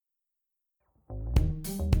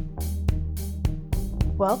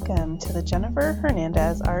Welcome to the Jennifer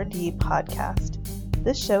Hernandez RD podcast.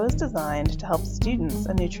 This show is designed to help students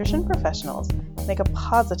and nutrition professionals make a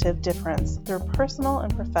positive difference through personal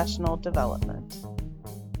and professional development.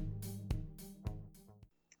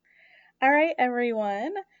 All right,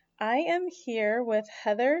 everyone. I am here with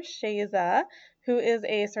Heather Shaza, who is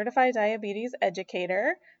a certified diabetes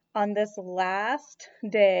educator on this last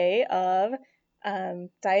day of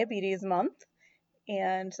Diabetes Month.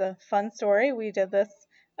 And a fun story, we did this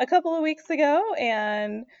a couple of weeks ago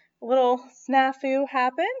and a little snafu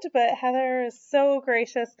happened, but Heather is so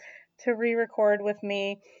gracious to re-record with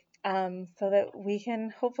me so that we can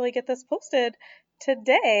hopefully get this posted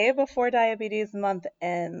today before Diabetes Month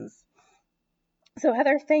ends. So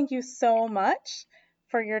Heather, thank you so much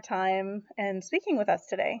for your time and speaking with us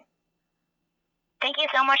today. Thank you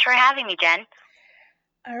so much for having me, Jen.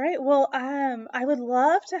 All right. Well, I would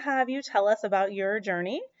love to have you tell us about your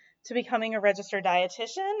journey to becoming a registered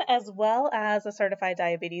dietitian as well as a certified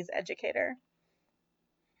diabetes educator.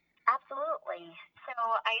 Absolutely. So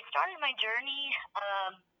I started my journey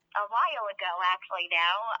a while ago, actually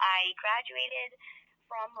now. I graduated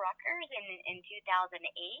from Rutgers in 2008,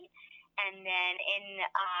 and then in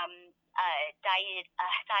a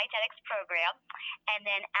dietetics program. And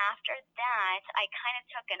then after that, I kind of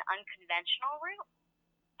took an unconventional route.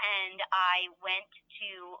 And I went to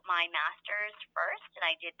my master's first, and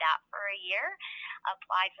I did that for a year,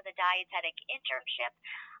 applied for the dietetic internship.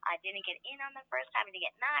 I didn't get in on the first time, I didn't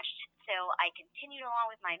get matched, so I continued along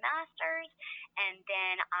with my master's, and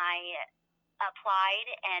then I applied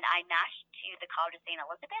and I matched to the College of St.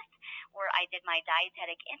 Elizabeth, where I did my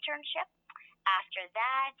dietetic internship. After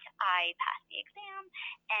that, I passed the exam,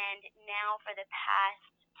 and now for the past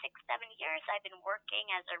 6-7 years, I've been working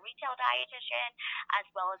as a retail dietitian as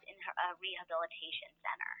well as in a rehabilitation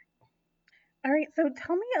center. All right, so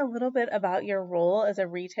tell me a little bit about your role as a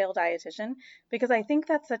retail dietitian, because I think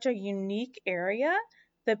that's such a unique area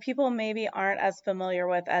that people maybe aren't as familiar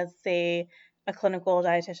with as, say, a clinical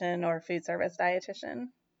dietitian or food service dietitian.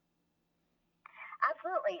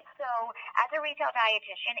 Absolutely. So as a retail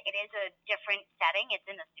dietitian, it is a different setting. It's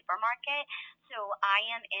in the supermarket. So I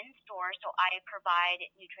am in store. So I provide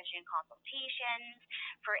nutrition consultations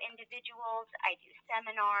for individuals. I do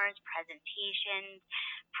seminars, presentations,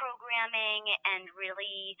 programming, and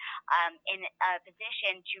really in a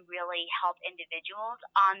position to really help individuals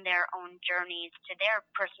on their own journeys to their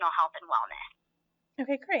personal health and wellness.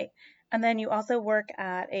 Okay, great. And then you also work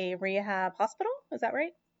at a rehab hospital, is that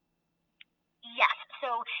right? Yes.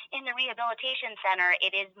 So in the rehabilitation center,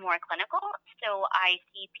 it is more clinical. So I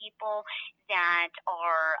see people that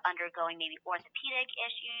are undergoing maybe orthopedic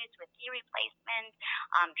issues with knee replacements,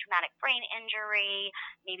 traumatic brain injury,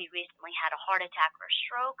 maybe recently had a heart attack or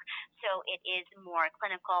stroke. So it is more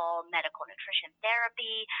clinical medical nutrition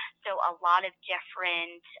therapy. So a lot of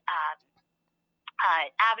different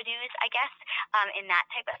avenues, I guess, in that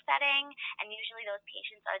type of setting. And usually those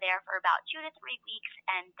patients are there for about 2 to 3 weeks,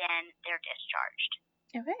 and then they're discharged.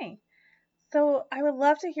 Okay. So I would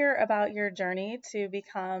love to hear about your journey to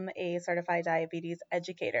become a certified diabetes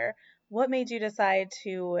educator. What made you decide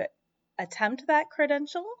to attempt that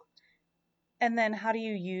credential? And then how do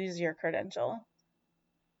you use your credential?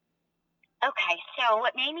 Okay, so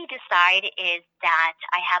what made me decide is that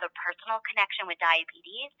I have a personal connection with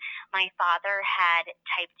diabetes. My father had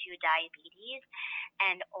type 2 diabetes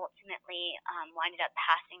and ultimately winded up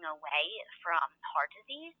passing away from heart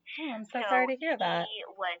disease. Oh, I'm so sorry to hear that. He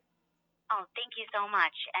was Oh, thank you so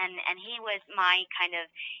much. And he was my kind of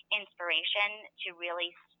inspiration to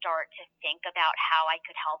really start to think about how I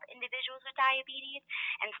could help individuals with diabetes.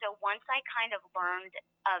 And so once I kind of learned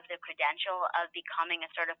of the credential of becoming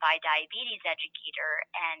a certified diabetes educator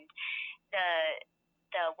and the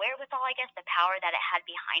wherewithal, I guess, the power that it had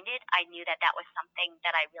behind it, I knew that that was something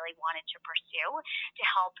that I really wanted to pursue to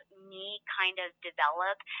help me kind of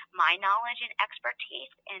develop my knowledge and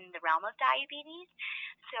expertise in the realm of diabetes.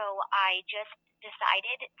 So I just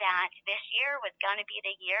decided that this year was going to be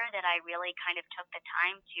the year that I really kind of took the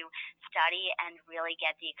time to study and really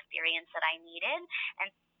get the experience that I needed.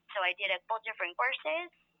 And so I did a couple different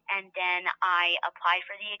courses, and then I applied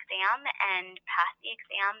for the exam and passed the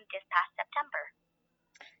exam this past September.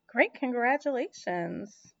 Great,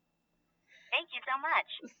 congratulations. Thank you so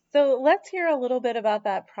much. So let's hear a little bit about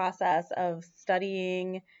that process of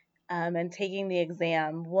studying and taking the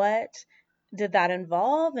exam. What did that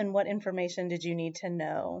involve, and what information did you need to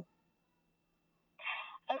know?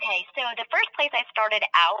 Okay, so the first place I started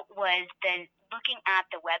out was the looking at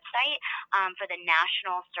the website for the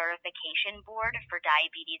National Certification Board for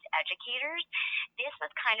Diabetes Educators. This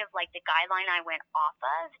was kind of like the guideline I went off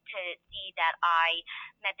of to see that I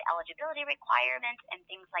met the eligibility requirements and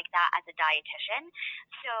things like that as a dietitian.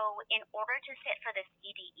 So in order to sit for the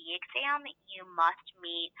CDE exam, you must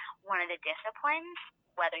meet one of the disciplines,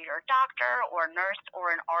 whether you're a doctor or a nurse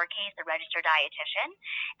or in our case, a registered dietitian,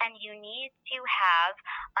 and you need to have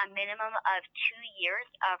a minimum of 2 years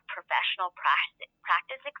of professional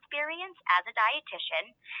practice experience as a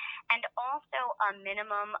dietitian and also a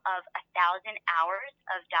minimum of 1,000 hours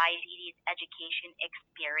of diabetes education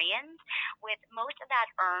experience, with most of that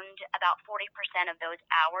earned about 40% of those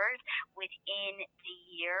hours within the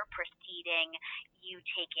year preceding you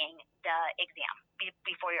taking the exam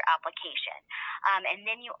before your application. And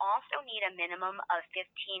then you also need a minimum of 15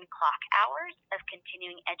 clock hours of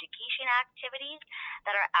continuing education activities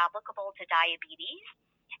that are applicable to diabetes.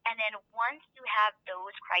 And then once you have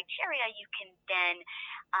those criteria, you can then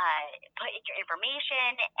put in your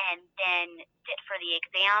information and then sit for the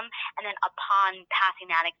exam. And then upon passing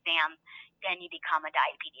that exam, then you become a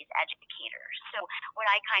diabetes educator. So what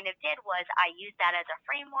I kind of did was I used that as a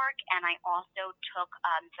framework, and I also took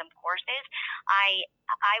some courses. I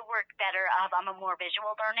work better. I'm a more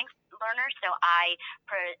visual learner, so I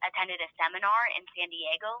attended a seminar in San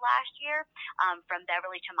Diego last year from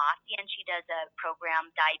Beverly Tomasi, and she does a program,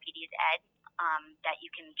 Diabetes Ed, that you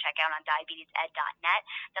can check out on diabetesed.net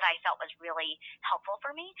that I felt was really helpful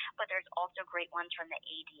for me. But there's also great ones from the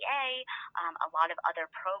ADA, a lot of other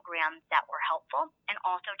programs that were helpful, and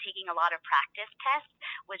also taking a lot of practice tests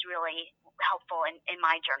was really helpful in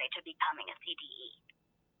my journey to becoming a CDE.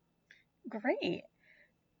 Great.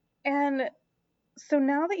 And so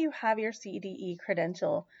now that you have your CDE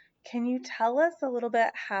credential, can you tell us a little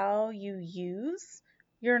bit how you use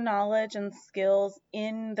your knowledge and skills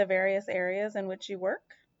in the various areas in which you work?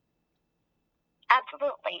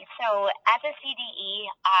 Absolutely. So as a CDE,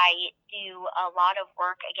 I do a lot of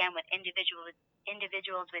work, again, with individuals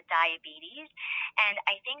with diabetes. And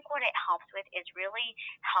I think what it helps with is really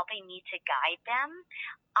helping me to guide them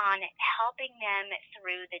on helping them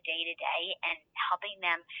through the day-to-day and helping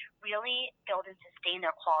them really build and sustain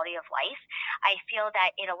their quality of life. I feel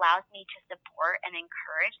that it allows me to support and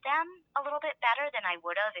encourage them a little bit better than I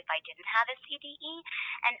would have if I didn't have a CDE,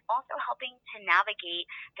 and also helping to navigate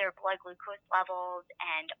their blood glucose levels,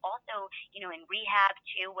 and also, in rehab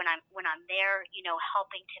too, when I'm there,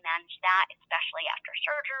 helping to manage that, especially after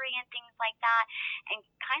surgery and things like that, and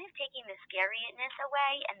kind of taking the scariness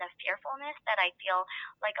away and the fearfulness that I feel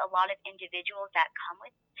like a lot of individuals that come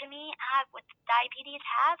to me with diabetes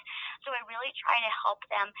have. So I really try to help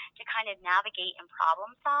them to kind of navigate and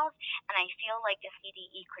problem solve, and I feel like the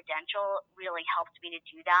CDE credential really helps me to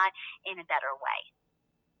do that in a better way.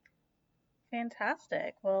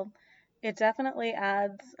 Fantastic. Well, it definitely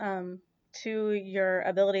adds to your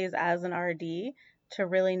abilities as an RD to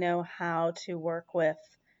really know how to work with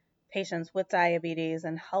patients with diabetes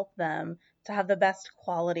and help them to have the best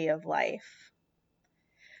quality of life.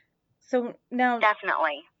 So now,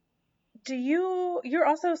 definitely. You're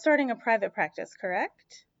also starting a private practice,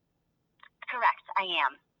 correct? Correct, I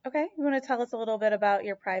am. Okay, you want to tell us a little bit about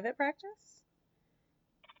your private practice?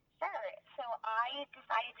 Sure. So I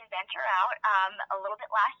decided to venture out a little bit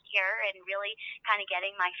last year and really kind of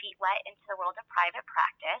getting my feet wet into the world of private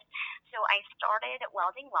practice. So I started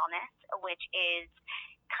Welding Wellness, which is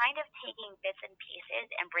kind of taking bits and pieces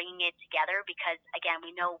and bringing it together because, again,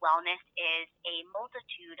 we know wellness is a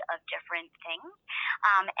multitude of different things.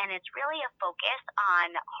 And it's really a focus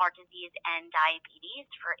on heart disease and diabetes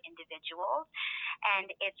for individuals. And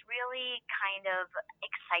it's really kind of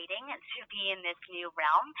exciting to be in this new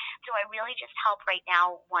realm. So I really just help right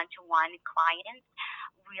now one-to-one clients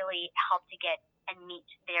really help to get and meet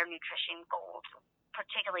their nutrition goals,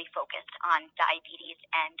 particularly focused on diabetes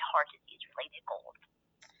and heart disease related goals.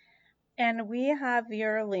 And we have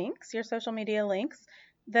your links, your social media links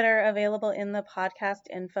that are available in the podcast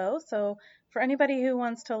info. So for anybody who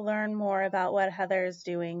wants to learn more about what Heather is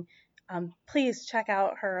doing, please check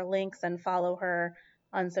out her links and follow her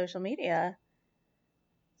on social media.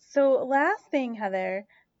 So last thing, Heather,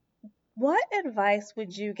 what advice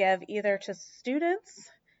would you give either to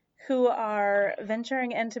students who are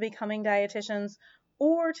venturing into becoming dietitians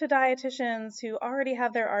or to dietitians who already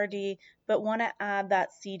have their RD but want to add that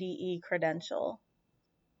CDE credential?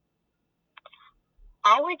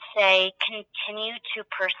 I would say continue to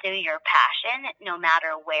pursue your passion no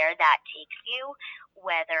matter where that takes you.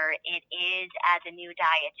 whether it is as a new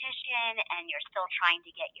dietitian and you're still trying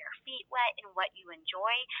to get your feet wet in what you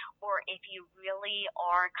enjoy, or if you really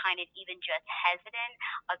are kind of even just hesitant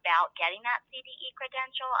about getting that CDE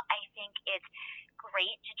credential, I think it's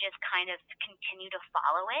great to just kind of continue to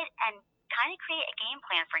follow it and kind of create a game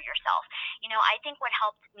plan for yourself. I think what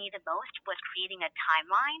helped me the most was creating a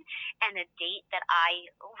timeline and a date that I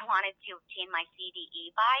wanted to obtain my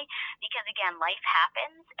CDE by, because again, life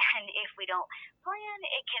happens, and if we don't plan,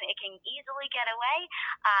 it can easily get away.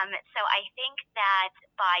 So I think that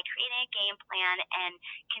by creating a game plan and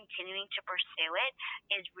continuing to pursue it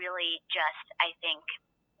is really just, I think,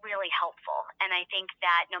 really helpful. And I think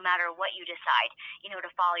that no matter what you decide,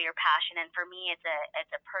 to follow your passion, and for me it's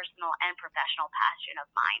a personal and professional passion of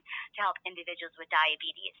mine to help individuals with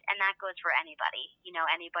diabetes, and that goes for anybody,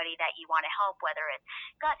 anybody that you want to help, whether it's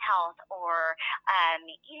gut health or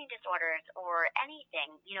eating disorders or anything,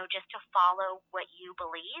 just to follow what you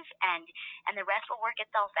believe, and the rest will work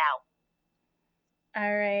itself out.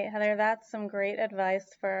 All right, Heather, that's some great advice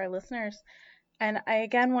for our listeners. And I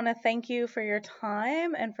again want to thank you for your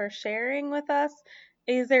time and for sharing with us.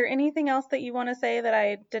 Is there anything else that you want to say that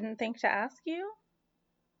I didn't think to ask you?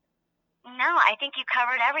 No, I think you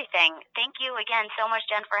covered everything. Thank you again so much,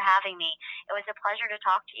 Jen, for having me. It was a pleasure to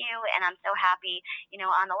talk to you, and I'm so happy,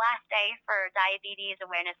 on the last day for Diabetes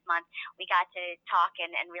Awareness Month, we got to talk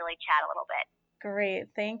and really chat a little bit. Great.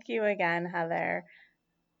 Thank you again, Heather.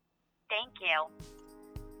 Thank you.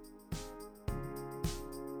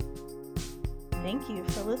 Thank you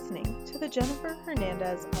for listening to the Jennifer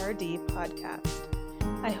Hernandez RD podcast.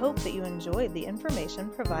 I hope that you enjoyed the information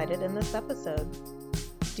provided in this episode.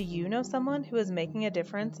 Do you know someone who is making a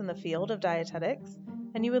difference in the field of dietetics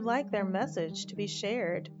and you would like their message to be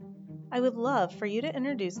shared? I would love for you to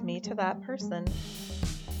introduce me to that person.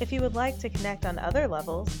 If you would like to connect on other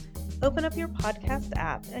levels, open up your podcast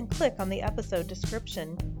app and click on the episode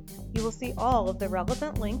description. You will see all of the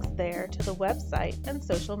relevant links there to the website and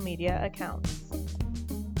social media accounts.